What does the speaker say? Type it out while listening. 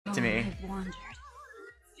to me. I've wandered.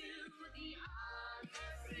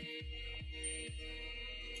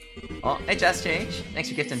 Oh, hey Jess Change. Thanks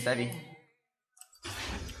for gifting Febby.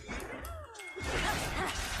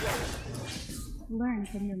 Learn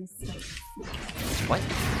from your mistakes. What?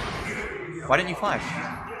 Why didn't you flash?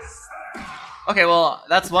 Okay, well,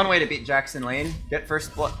 that's one way to beat Jackson Lane. Get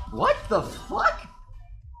first blood. What the fuck?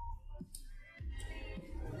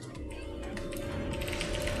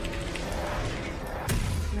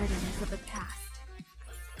 Burdens of the past.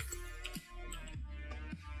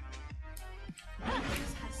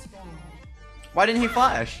 Why didn't he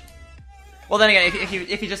flash? Well, then again,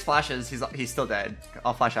 if he just flashes, he's still dead.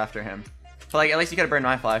 I'll flash after him. But like, at least you could have burned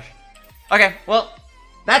my flash. Okay, well,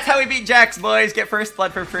 that's how we beat Jax, boys. Get first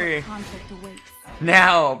blood for free.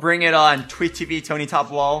 Now, bring it on. Tweet TV, TonnyTop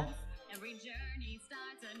lol.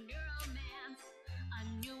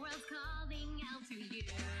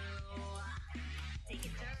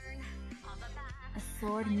 A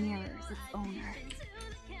sword mirrors its owner.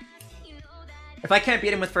 If I can't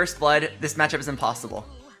beat him with first blood, this matchup is impossible.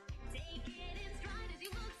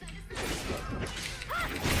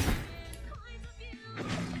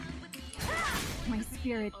 My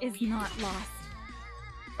spirit is not lost.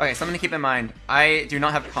 Okay, something to keep in mind. I do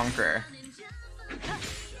not have Conqueror.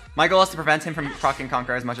 My goal is to prevent him from proccing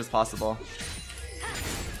Conqueror as much as possible.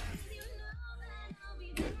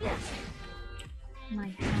 My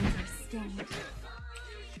hands are stained.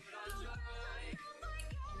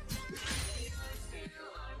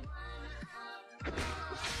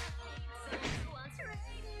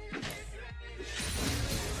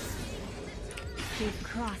 They've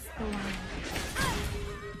crossed the line.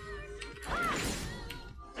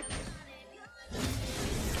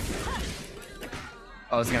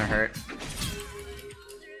 Oh, it's gonna hurt.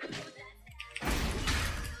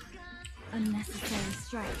 Unnecessary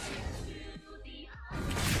strike.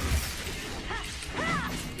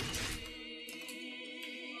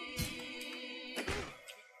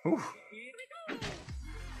 Ooh.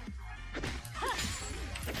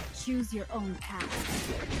 Choose your own path.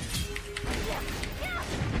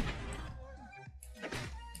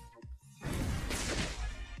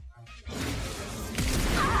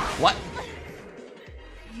 What?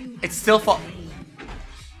 It's still fall.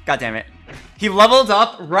 God damn it. He leveled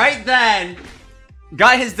up right then,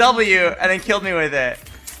 got his W, and then killed me with it.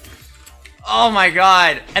 Oh my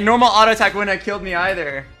god. And normal auto attack wouldn't have killed me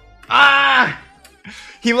either. Ah!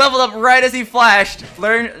 He leveled up right as he flashed,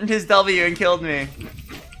 learned his W, and killed me.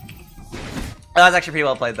 That was actually pretty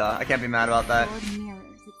well played though. I can't be mad about that.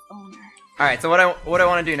 Alright, so what I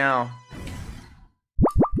want to do now.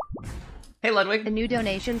 Hey Ludwig. A new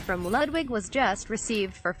donation from Ludwig was just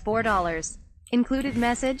received for $4. Included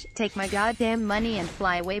message, take my goddamn money and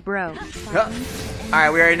fly away, bro.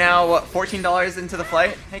 Alright, we are now, what, $14 into the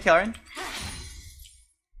flight? Hey Karen.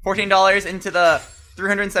 $14 into the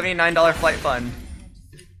 $379 flight fund.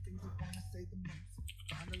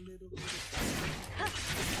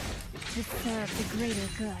 To serve the greater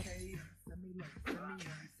good.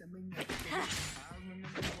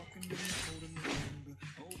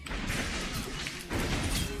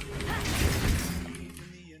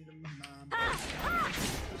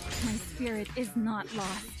 My spirit is not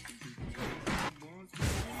lost.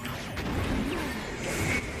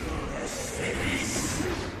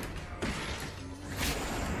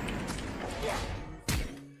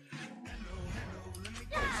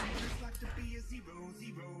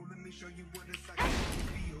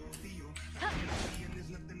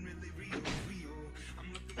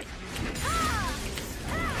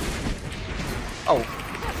 Oh,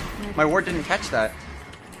 my ward didn't catch that.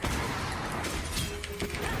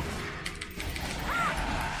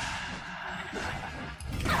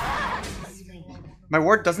 My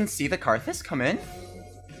ward doesn't see the Karthus come in?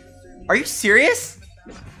 Are you serious?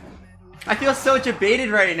 I feel so debated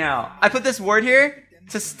right now. I put this ward here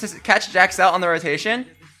to catch Jax out on the rotation.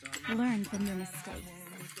 Learn from your mistakes.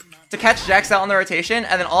 To catch Jax out on the rotation,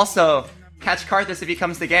 and then also catch Karthus if he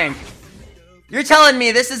comes to gank. You're telling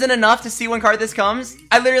me this isn't enough to see when Karthus comes?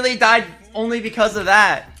 I literally died only because of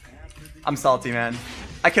that. I'm salty, man.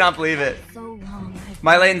 I cannot believe it.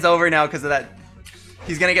 My lane's over now because of that.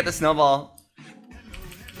 He's gonna get the snowball.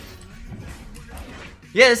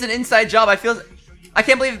 Yeah, this is an inside job. I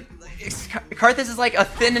can't believe Karthus is like a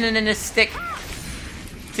thin and in a stick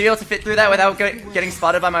to be able to fit through that without getting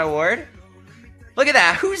spotted by my ward. Look at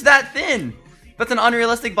that. Who's that thin? That's an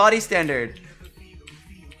unrealistic body standard.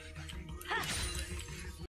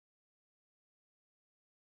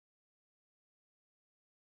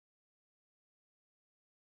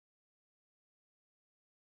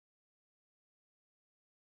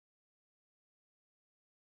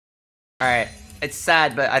 Alright. It's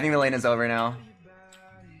sad, but I think the lane is over now.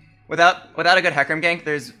 Without a good Hecarim gank,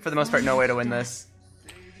 there's, for the most part, no way to win this.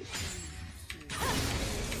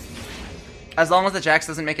 As long as the Jax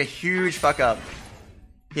doesn't make a huge fuck up.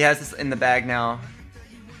 He has this in the bag now.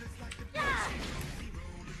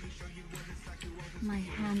 My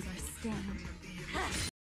hands are stained.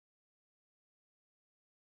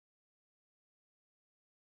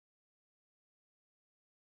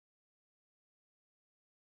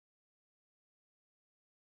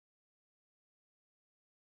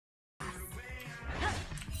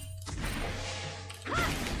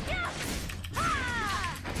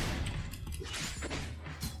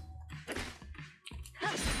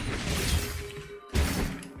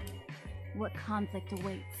 What conflict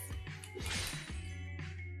awaits?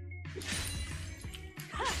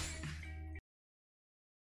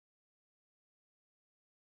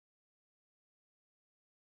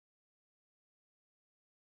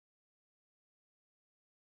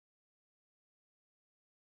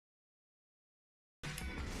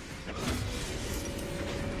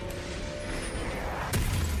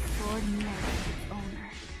 Ordinary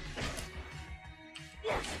owner.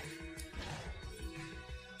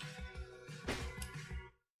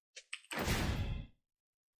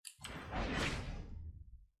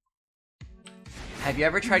 Have you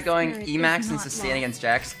ever tried going Emax and sustain against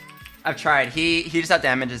Jax? I've tried. He just out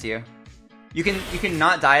damages you. You can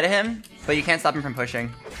not die to him, but you can't stop him from pushing.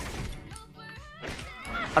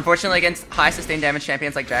 Unfortunately, against high sustained damage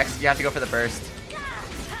champions like Jax, you have to go for the burst.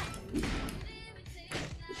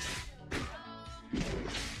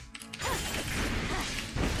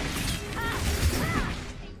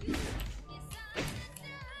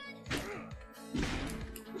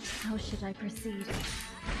 How should I proceed?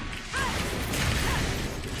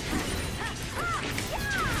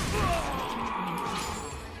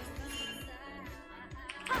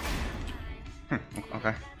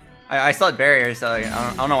 Okay. I still had barriers, so like,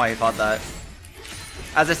 I don't know why he thought that.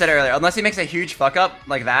 As I said earlier, unless he makes a huge fuck up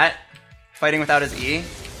like that, fighting without his E,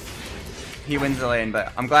 he wins the lane.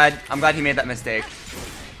 But I'm glad he made that mistake.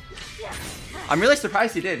 I'm really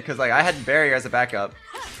surprised he did, because like I had barrier as a backup.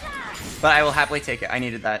 But I will happily take it. I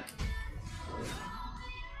needed that.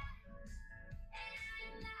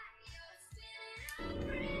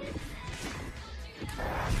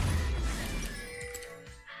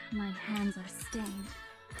 My hands are stained.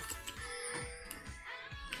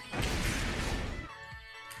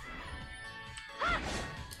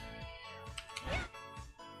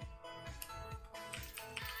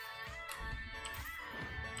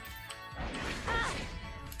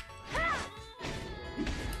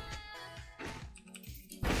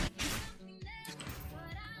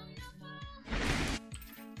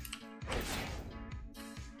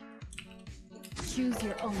 Choose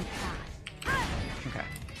your own path. Okay.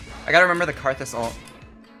 I gotta remember the Karthus ult.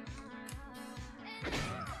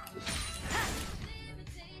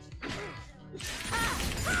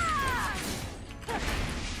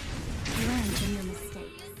 Learn from your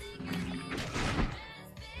mistakes.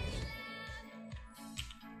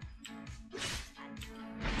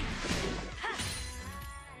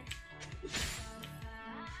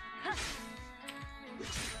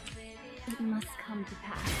 It must come to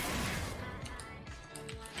pass.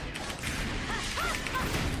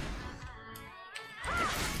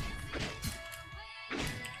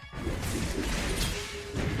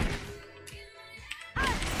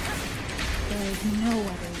 There is no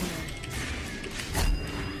other way.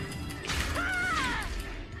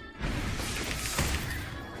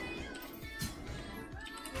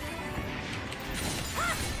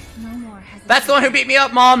 No more hesitation. That's the one who beat me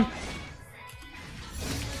up, Mom!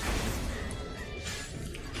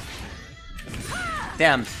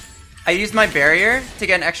 Damn. I used my barrier to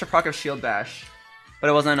get an extra proc of shield bash, but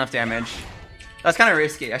it wasn't enough damage. That's kind of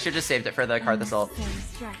risky. I should just saved it for the Karthus ult.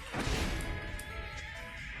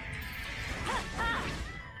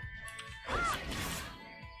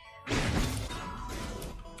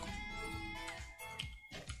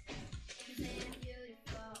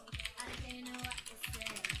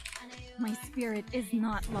 My spirit is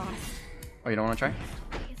not lost. Oh, you don't want to try?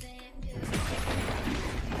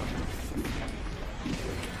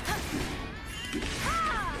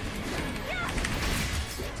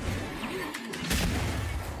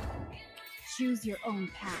 Choose your own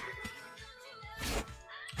path.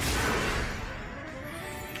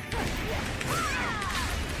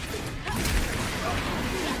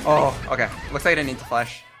 Oh, okay. Looks like I didn't need to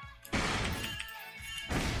flash.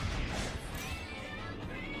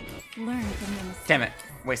 Learn from your mistakes. Damn it.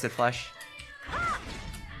 Wasted flash.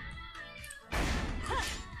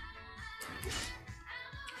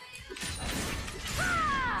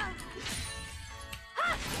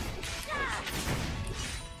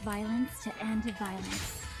 Violence to end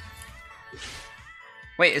violence.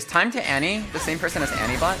 Wait, is Time to Annie the same person as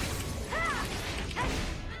Annie bot?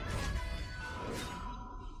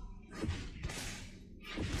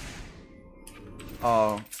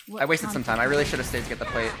 Oh, I wasted some time. I really should have stayed to get the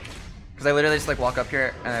plate. Because I literally just like walk up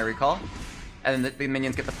here and I recall. And then the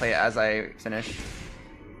minions get the plate as I finish.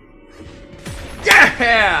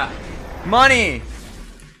 Yeah! Money!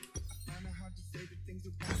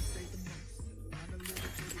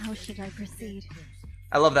 How should I proceed?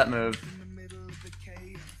 I love that move.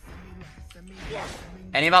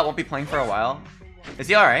 Anybot won't be playing for a while. Is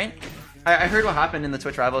he alright? I heard what happened in the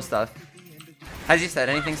Twitch Rival stuff. Has he said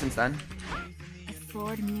anything since then? A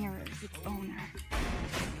sword mirrors its owner.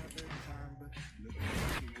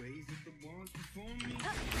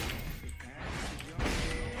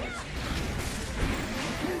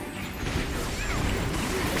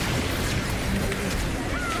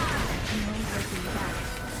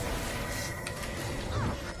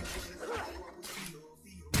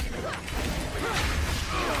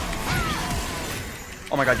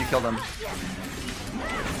 Oh my god, you killed him.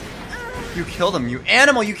 You killed him, you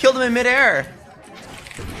animal! You killed him in midair!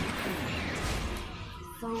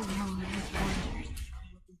 So long I've wandered.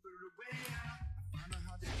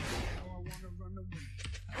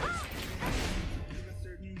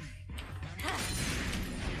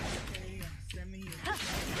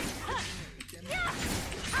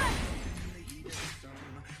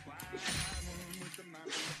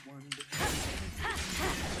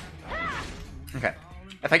 Okay.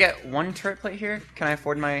 If I get one turret plate here, can I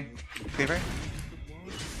afford my cleaver?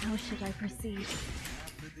 How should I proceed?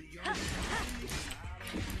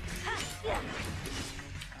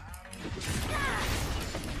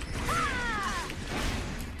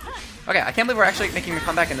 Okay, I can't believe we're actually making a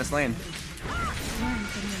comeback in this lane.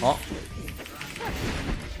 Oh.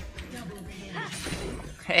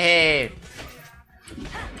 Hey!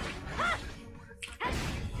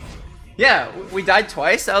 Yeah, we died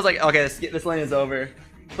twice. I was like, okay, this lane is over.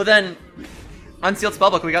 But then, Unsealed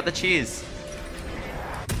Spellbook, we got the cheese.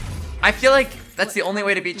 I feel like that's the only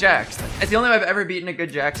way to beat Jax. It's the only way I've ever beaten a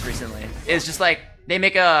good Jax recently. Is just like, they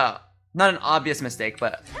make a, not an obvious mistake,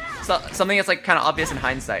 but something that's like kind of obvious in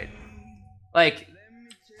hindsight. Like,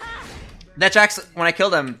 that Jax, when I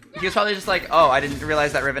killed him, he was probably just like, oh, I didn't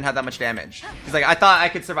realize that Riven had that much damage. He's like, I thought I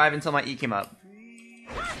could survive until my E came up.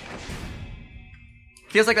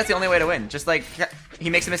 Feels like that's the only way to win. Just like, he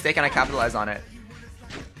makes a mistake and I capitalize on it.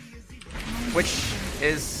 Which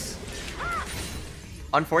is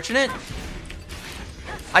unfortunate.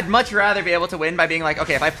 I'd much rather be able to win by being like,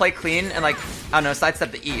 okay, if I play clean and like, I don't know,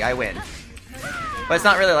 sidestep the E, I win. But it's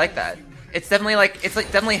not really like that. It's definitely like, it's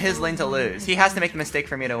like definitely his lane to lose. He has to make the mistake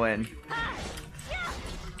for me to win.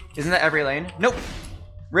 Isn't that every lane? Nope.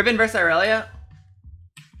 Riven versus Irelia.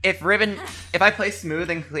 If I play smooth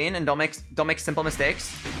and clean and don't make simple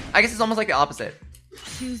mistakes, I guess it's almost like the opposite.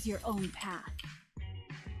 Choose your own path.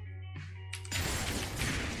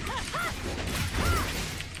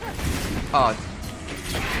 Oh.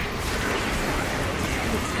 The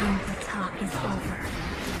time for talk is over.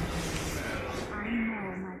 I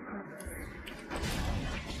know my purpose.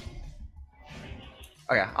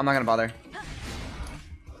 Okay, I'm not gonna bother.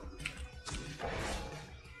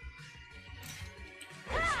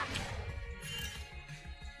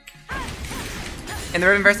 In the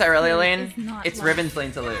Riven versus Irelia lane, it's Riven's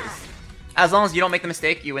lane to lose. As long as you don't make the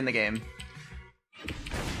mistake, you win the game.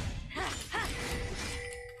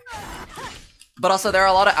 But also, there are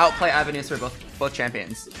a lot of outplay avenues for both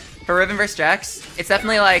champions. For Riven versus Jax, it's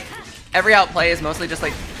definitely like, every outplay is mostly just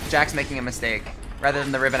like Jax making a mistake, rather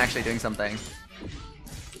than the Riven actually doing something.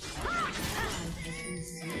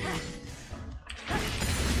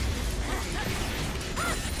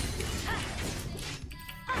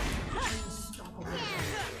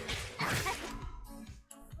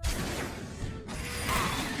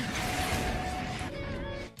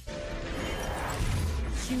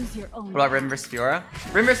 What about Riven vs Fiora?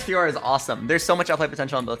 Riven vs Fiora is awesome. There's so much outplay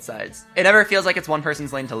potential on both sides. It never feels like it's one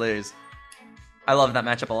person's lane to lose. I love that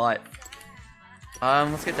matchup a lot.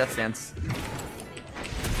 Let's get Death Stance.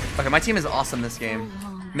 Okay, my team is awesome this game.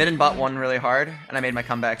 Mid and bot won really hard, and I made my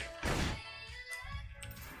comeback.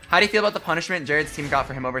 How do you feel about the punishment Jared's team got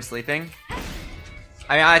for him oversleeping?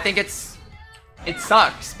 I mean, I think it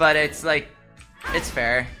sucks, but it's like, it's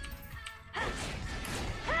fair.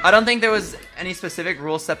 I don't think there was any specific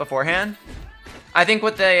rules set beforehand. I think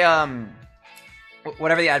what they,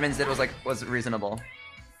 whatever the admins did was reasonable.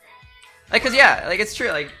 Like, cause yeah, like it's true.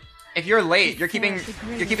 Like, if you're late, you're keeping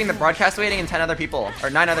the broadcast waiting and 10 other people or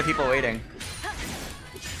 9 other people waiting.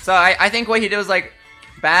 So I think what he did was like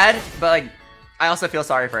bad, but like I also feel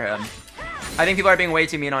sorry for him. I think people are being way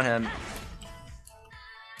too mean on him.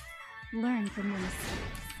 Learn from your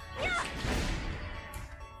mistakes.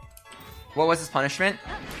 What was his punishment?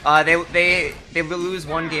 They lose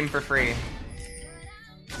one game for free.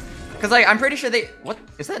 Cause like I'm pretty sure they what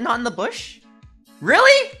is that not in the bush?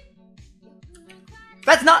 Really?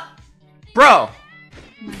 That's not, bro.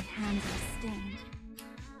 My hands are stained.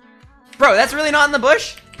 Bro, that's really not in the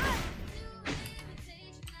bush.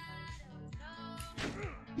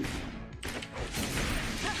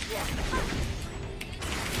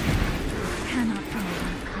 Cannot go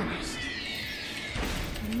unpunished.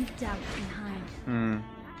 Leave doubt behind.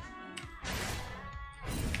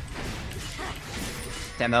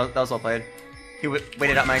 Damn, that was well played. He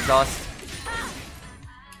waited out my exhaust.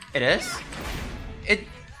 It is? It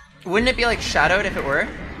wouldn't it be like shadowed if it were?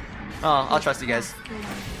 Oh, I'll trust you guys.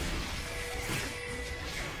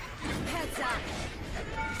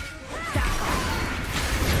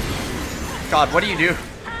 God, what do you do?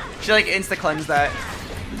 She like insta cleanse that.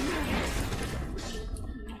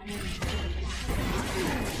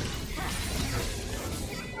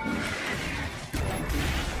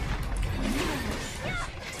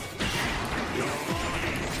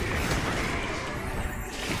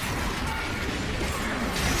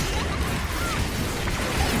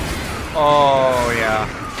 Oh, yeah.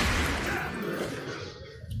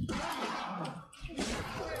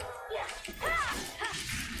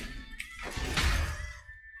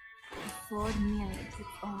 Sword mirrors its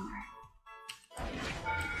owner.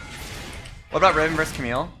 What about Riven versus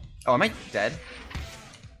Camille? Oh, am I dead?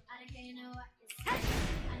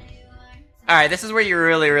 Alright, this is where you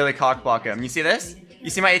really cockblock him. You see this?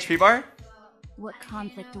 You see my HP bar? What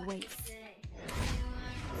conflict awaits?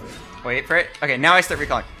 Wait for it. Okay, now I start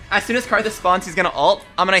recalling. As soon as Karthus spawns, he's gonna ult.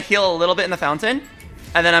 I'm gonna heal a little bit in the fountain,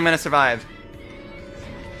 and then I'm gonna survive.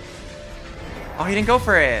 Oh, he didn't go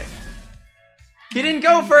for it. He didn't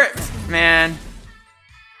go for it! Man.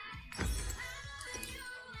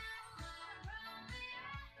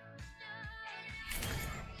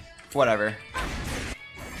 Whatever.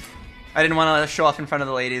 I didn't want to show off in front of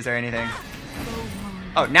the ladies or anything.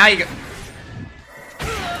 Oh, now you go.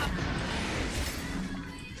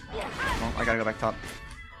 Well, I gotta go back top.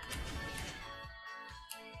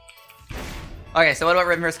 Okay, so what about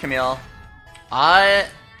Riven versus Camille? That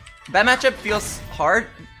matchup feels hard.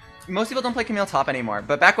 Most people don't play Camille top anymore,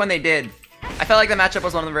 but back when they did, I felt like the matchup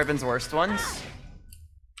was one of the Riven's worst ones.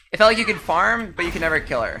 It felt like you could farm, but you could never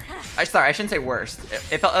kill her. Sorry, I shouldn't say worst.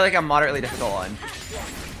 It felt like a moderately difficult one.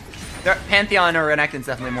 Pantheon or Renekton's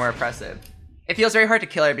definitely more oppressive. It feels very hard to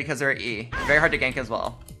kill her because of her E. Very hard to gank as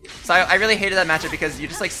well. So I really hated that matchup because you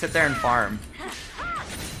just like sit there and farm.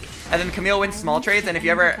 And then Camille wins small trades, and if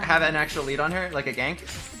you ever have an actual lead on her, like a gank,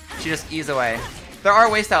 she just E's away. There are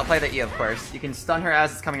ways to outplay the E, of course. You can stun her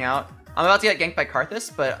as it's coming out. I'm about to get ganked by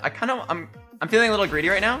Karthus, but I'm feeling a little greedy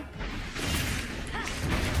right now.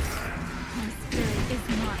 My spirit is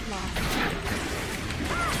not lost.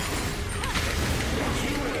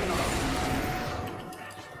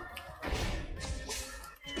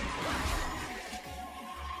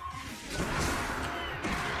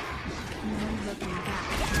 No looking back.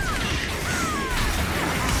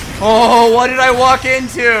 Oh, what did I walk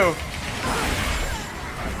into?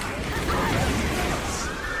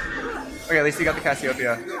 Okay, at least you got the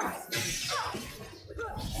Cassiopeia.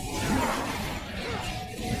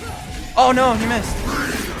 Oh no, he missed.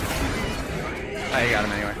 Oh, you got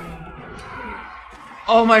him anyway.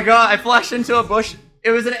 Oh my god, I flashed into a bush.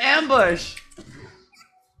 It was an ambush.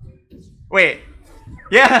 Wait.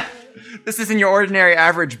 Yeah. This isn't your ordinary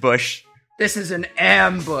average bush. This is an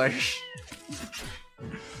ambush.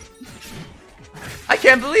 I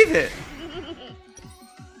can't believe it.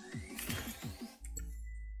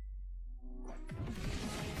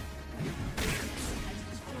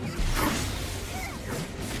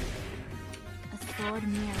 Sword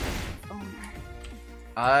mirror its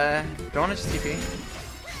owner. Don't want to just TP?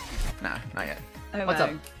 Nah, not yet. Oh, What's wow.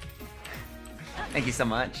 up? Thank you so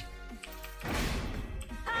much.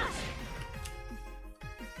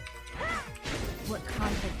 What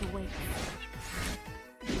conflict awaits?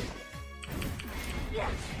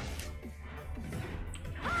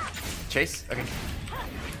 Chase? Okay.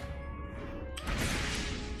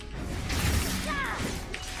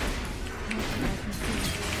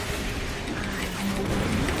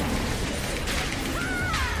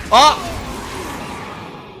 Oh!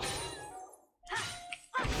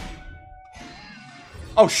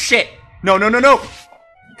 Oh shit! No, no, no, no!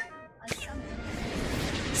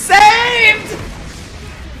 Saved!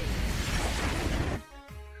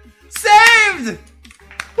 Saved!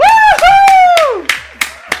 Woohoo!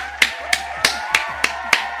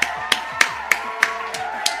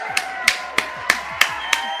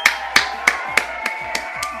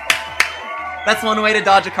 That's one way to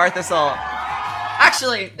dodge a Karth assault.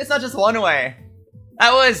 Actually, it's not just one way.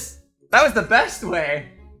 That was the best way.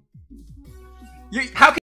 How can